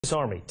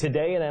Army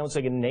today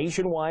announcing a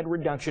nationwide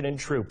reduction in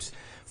troops.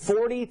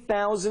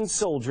 40,000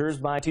 soldiers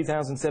by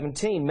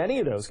 2017, many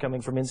of those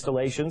coming from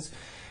installations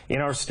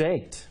in our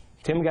state.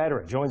 Tim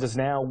Geithner joins us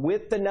now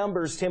with the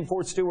numbers. Tim,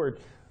 Fort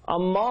Stewart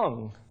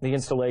among the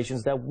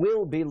installations that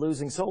will be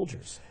losing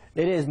soldiers.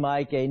 It is,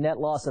 Mike, a net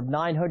loss of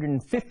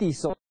 950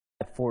 soldiers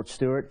at Fort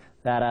Stewart.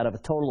 That out of a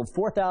total of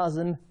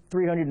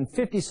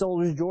 4,350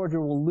 soldiers Georgia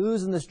will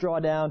lose in this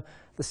drawdown,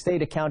 the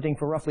state accounting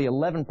for roughly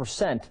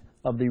 11%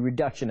 of the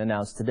reduction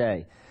announced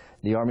today.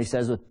 The Army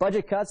says with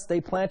budget cuts,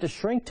 they plan to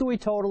shrink to a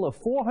total of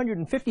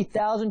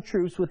 450,000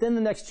 troops within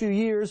the next 2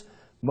 years,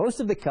 most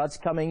of the cuts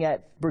coming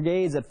at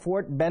brigades at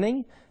Fort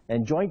Benning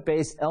and Joint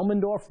Base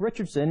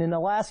Elmendorf-Richardson in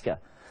Alaska.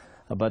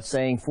 But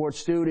saying Fort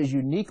Stewart is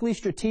uniquely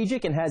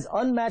strategic and has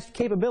unmatched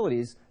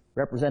capabilities,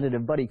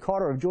 Representative Buddy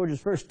Carter of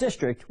Georgia's 1st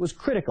District was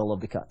critical of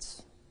the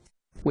cuts.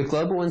 With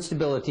global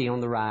instability on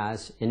the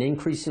rise and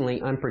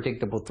increasingly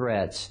unpredictable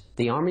threats,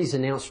 the Army's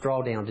announced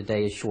drawdown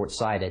today is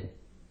short-sighted.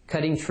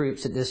 Cutting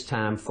troops at this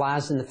time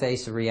flies in the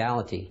face of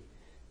reality.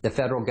 The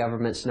federal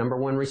government's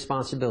 #1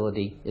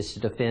 responsibility is to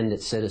defend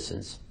its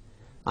citizens.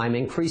 I'm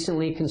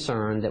increasingly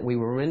concerned that we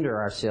will render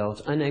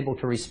ourselves unable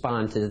to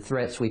respond to the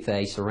threats we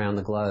face around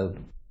the globe.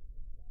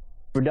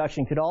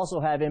 Reduction could also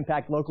have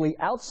impact locally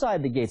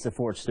outside the gates of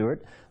Fort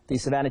Stewart. The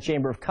Savannah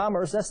Chamber of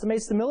Commerce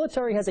estimates the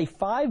military has a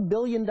 $5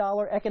 billion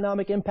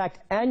economic impact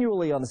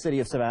annually on the city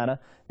of Savannah,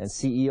 and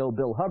CEO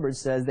Bill Hubbard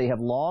says they have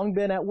long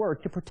been at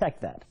work to protect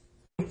that.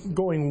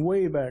 Going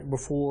way back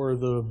before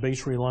the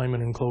base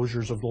realignment and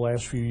closures of the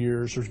last few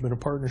years, there's been a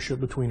partnership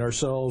between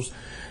ourselves,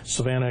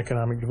 Savannah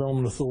Economic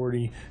Development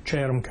Authority,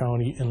 Chatham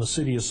County, and the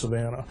city of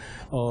Savannah.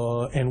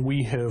 And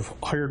we have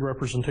hired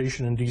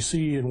representation in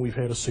D.C., and we've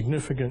had a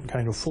significant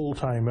kind of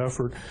full-time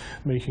effort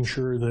making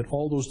sure that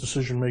all those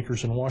decision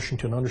makers in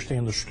Washington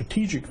understand the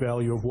strategic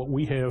value of what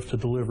we have to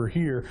deliver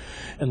here,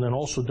 and then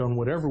also done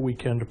whatever we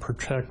can to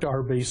protect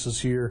our bases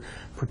here,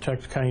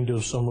 protect kind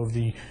of some of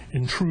the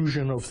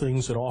intrusion of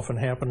things that often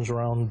happens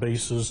around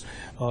bases,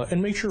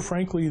 and make sure,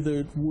 frankly,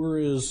 that we're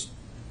as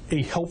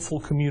a helpful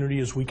community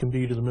as we can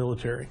be to the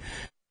military.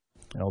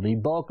 Well, the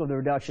bulk of the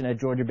reduction at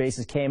Georgia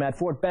bases came at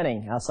Fort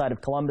Benning, outside of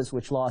Columbus,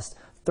 which lost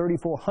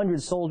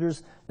 3,400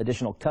 soldiers.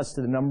 Additional cuts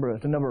to the number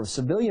of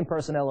civilian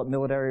personnel at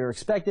military are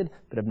expected,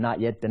 but have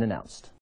not yet been announced.